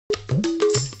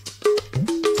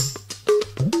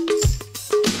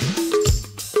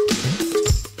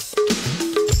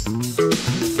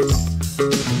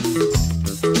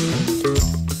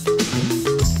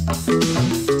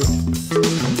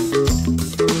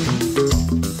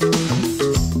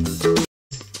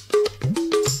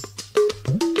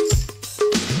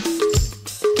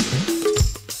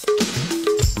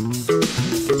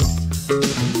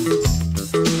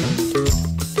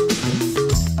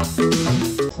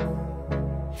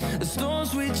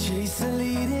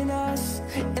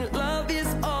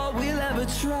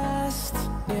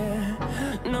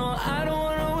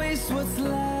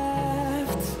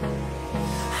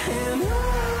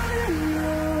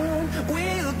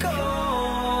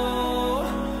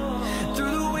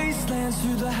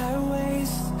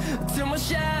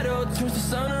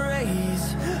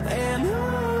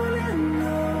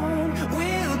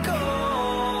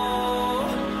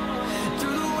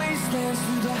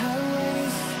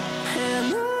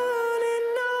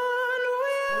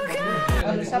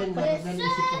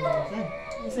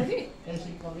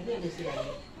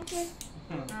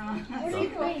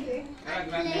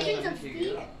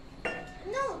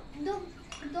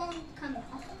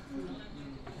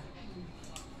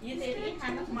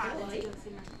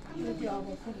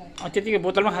त्यतिकै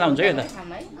बोतलमा खाना हुन्छ यो त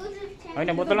हैन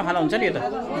बोतलमा खाना हुन्छ नि यो त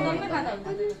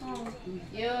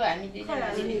यो हामी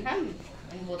दुईजनाले खाम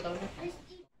अनि बोतलमा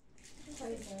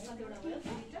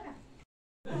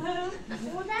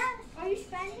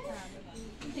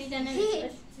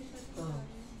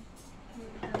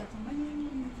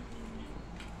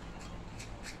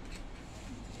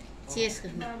चेस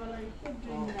गर्नु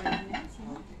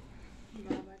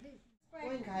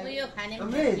यो खाने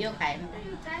यो खाएन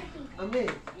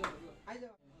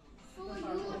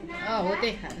हो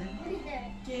त्यही खानु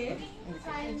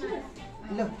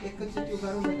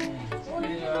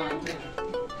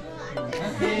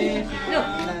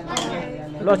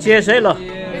ल cheers है ल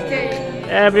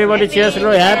everybody cheers ल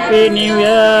happy new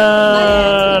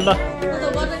year ल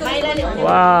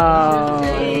वाउ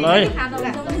ल है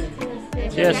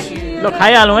cheers ल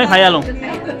खाइहालौँ है खाइहालौँ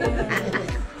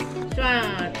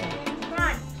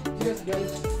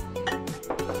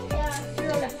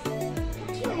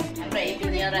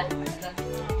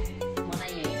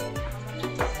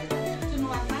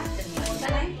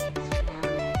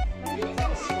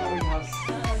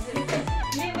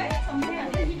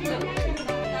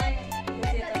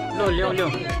ल्याउ ल्याउ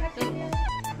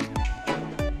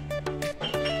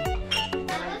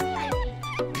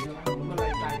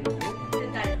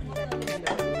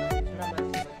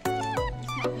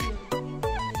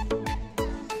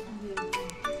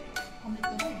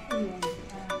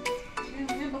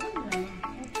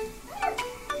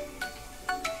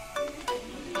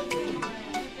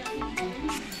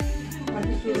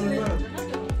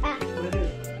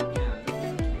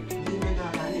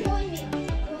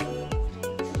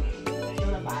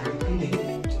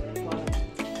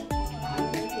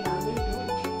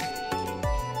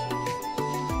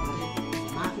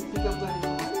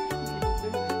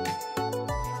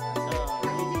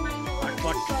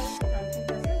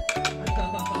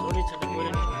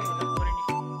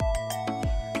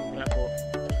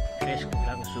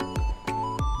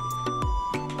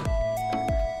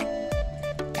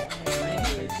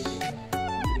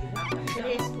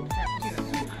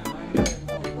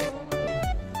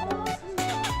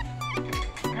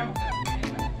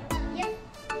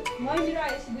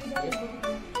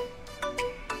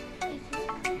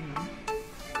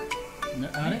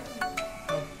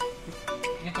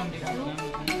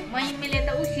मैले त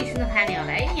उ सिस्नु खाने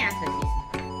होला है यहाँ छ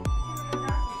सिस्नु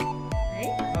है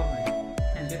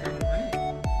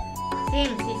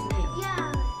सेम सिस्नु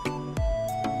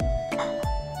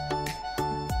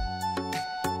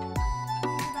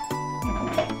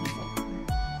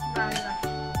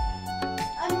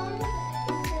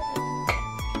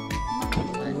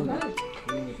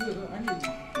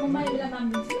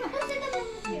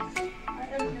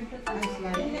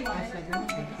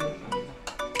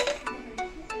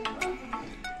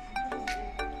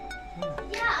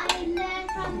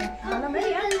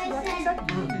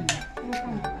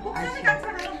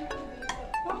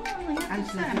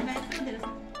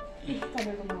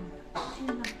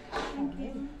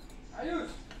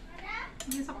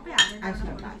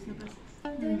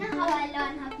Do you know how I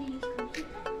learned how to use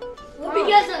computer?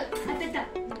 Because of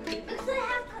because I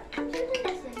have computer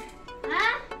lesson.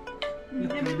 Huh?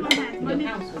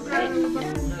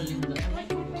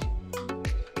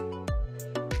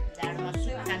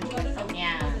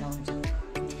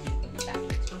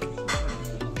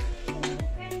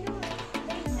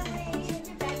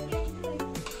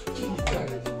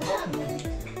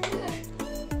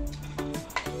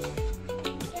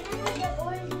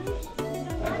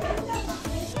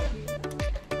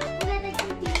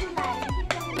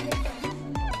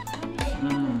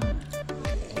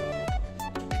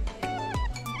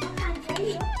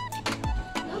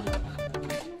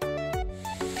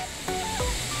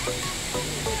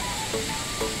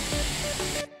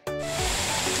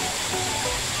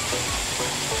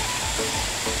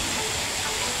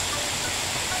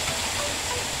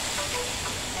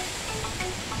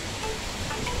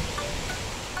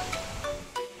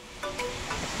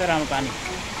 राम्रो पानी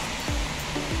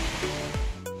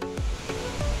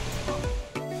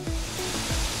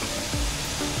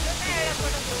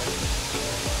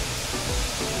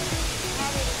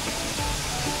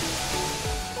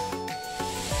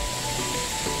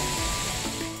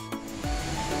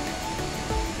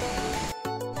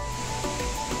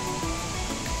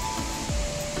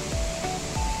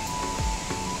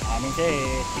हामी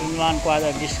चाहिँ सुनवानको आज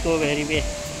डिस्कभरी बे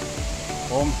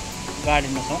होम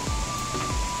गार्डनमा छौँ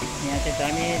यहाँ चाहिँ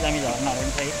दामी दामी झरनाहरू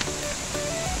पनि छ है।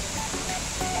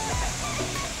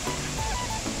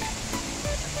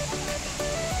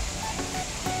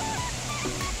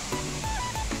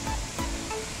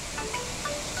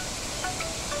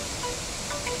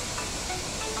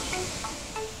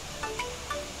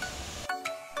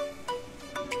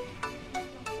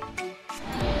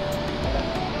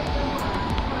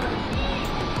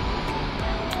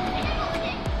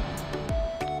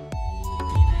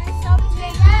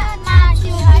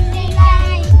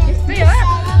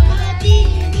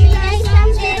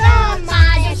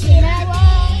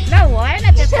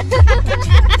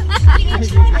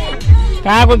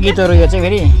 कहाँको गीतहरू यो चाहिँ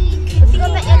फेरि?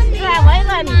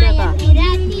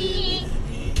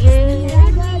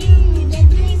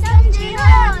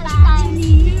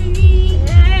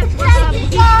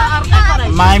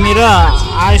 माइमी र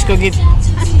आयुषको गीत।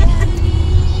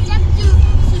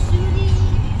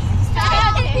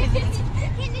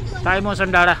 टाइम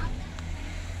मोसन डाँडा।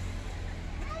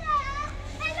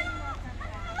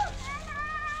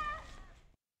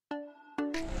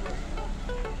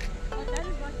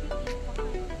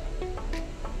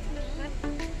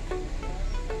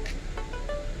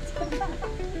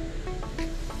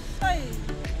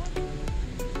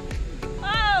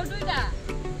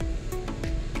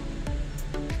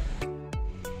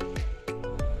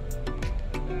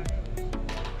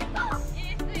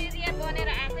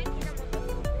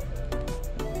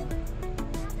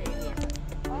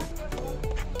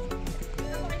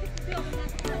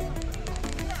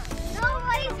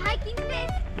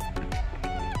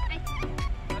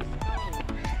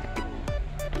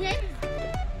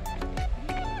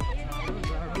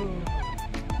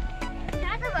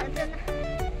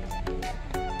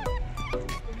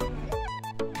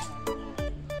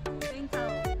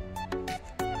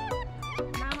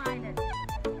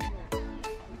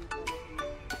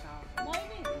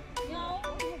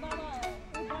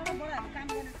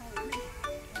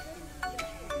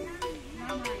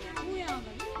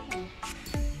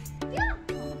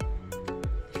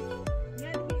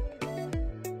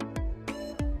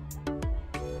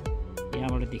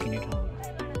 यहाँबाट देखिने ठाउँ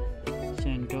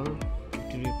सेन्ट्रल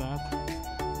भिक्टोरिया पार्क,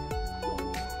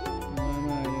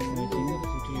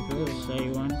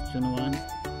 साइवान, चुनवान,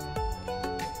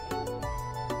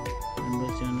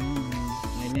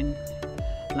 आइल्यान्ड,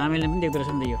 लामेले पनि देख्दो रहेछ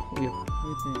नि त यो उयो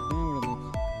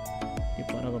त्यो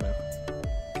परको भएको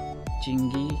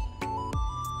चिङ्गी,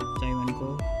 चाइवानको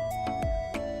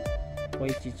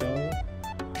पैचिचाउ,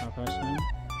 आफासान,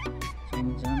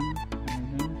 चेङजान,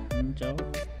 हुन्चाउ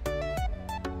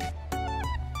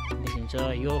देखिन्छ।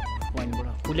 यो पोइन्टबाट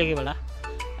खुलेको बेला,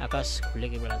 आकाश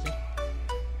खुलेको बेला चाहिँ,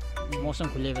 मौसम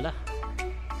खुलेको बेला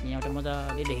यहाँबाट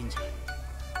मजाले देखिन्छ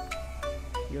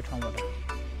यो ठाउँबाट।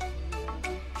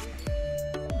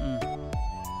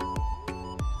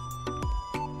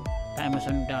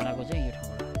 टाइमसन डाँडाको चाहिँ यो ठाउँबाट।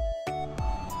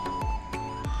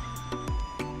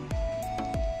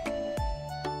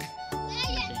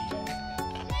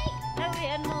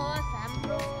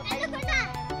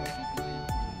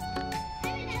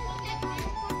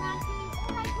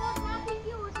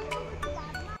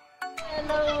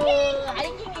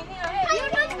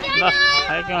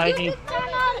 Hiking.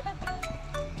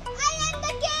 I am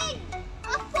the king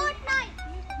of Fortnite.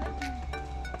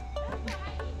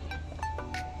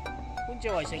 कुन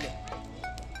चाहिँ भइसक्यो?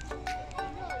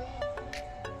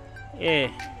 ए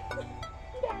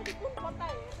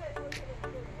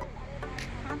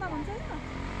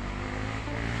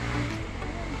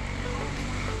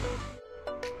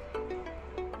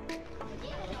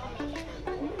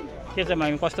के छ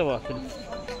मामी, कस्तो भयो?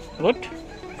 गुड।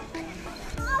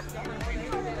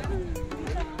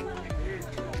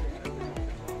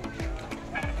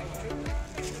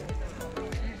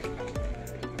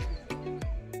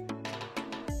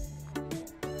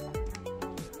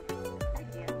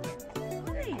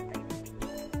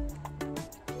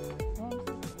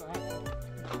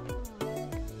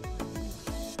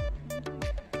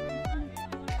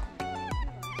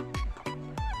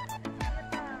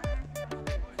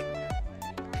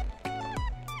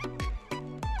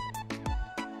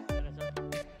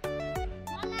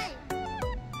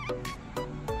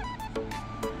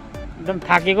 एकदम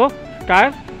थाकेको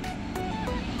टायर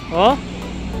हो?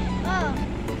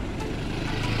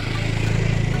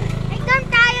 एकदम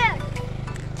टायर।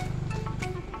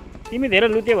 तिमी धेरै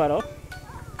लुते भएर हो।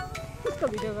 त्यसको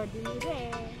भिडियो गर्दिनु रे।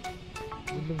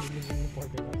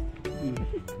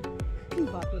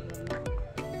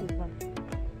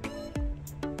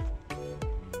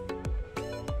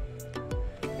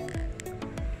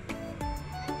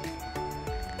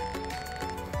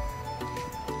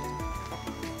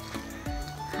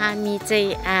 हामी चाहिँ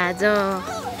आज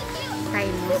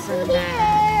ताइमोसन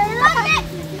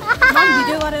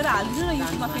भिडियो गरेर हाल्दिनु न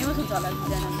युट्युबमा फेमस हुन्छ होला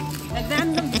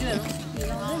र्यान्डम भिडियोहरु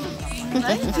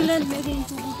चिल्ड्रेन मेकिङ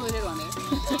कुकु टोइलेट भनेर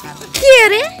के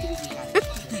अरे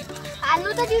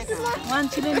हाल्नु त युट्युबमा one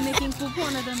children making Kuku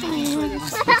another making toilet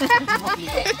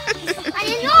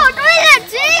अनि नो टोइलेट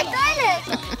टोइलेट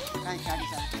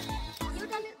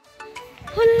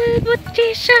फुलबुट्टी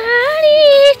साडी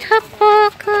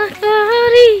थपक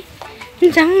गरी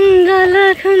जङ्गल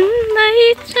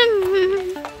घुम्दैछन्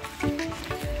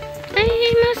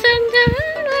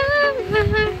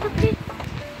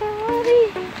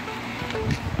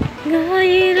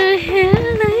गएर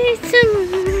हेर्दैछन्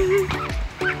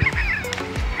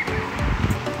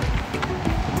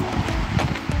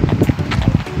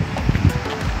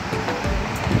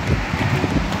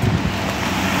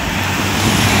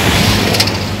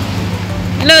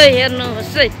ल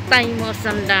हेर्नुहोस् है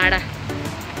ताइमोसन डाँडा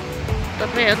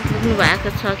तपाईहरु पुग्नु भएको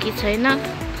छ कि छैन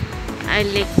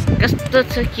अहिले कस्तो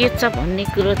छ के छ भन्ने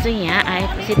कुरो चाहिँ यहाँ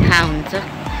आएपछि थाहा हुन्छ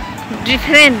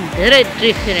डिफरेन्ट धेरै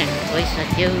डिफरेन्ट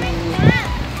भइसक्यो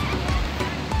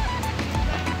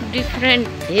डिफरेन्ट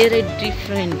धेरै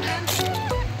डिफरेन्ट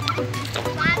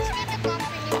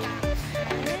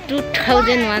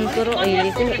 2001 को र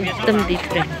अहिलेको एकदम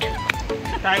डिफरेन्ट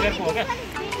टाइगरको हो क्या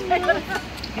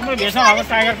तिम्रो भेषमा भएको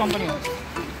टाइगर कम्पनी हो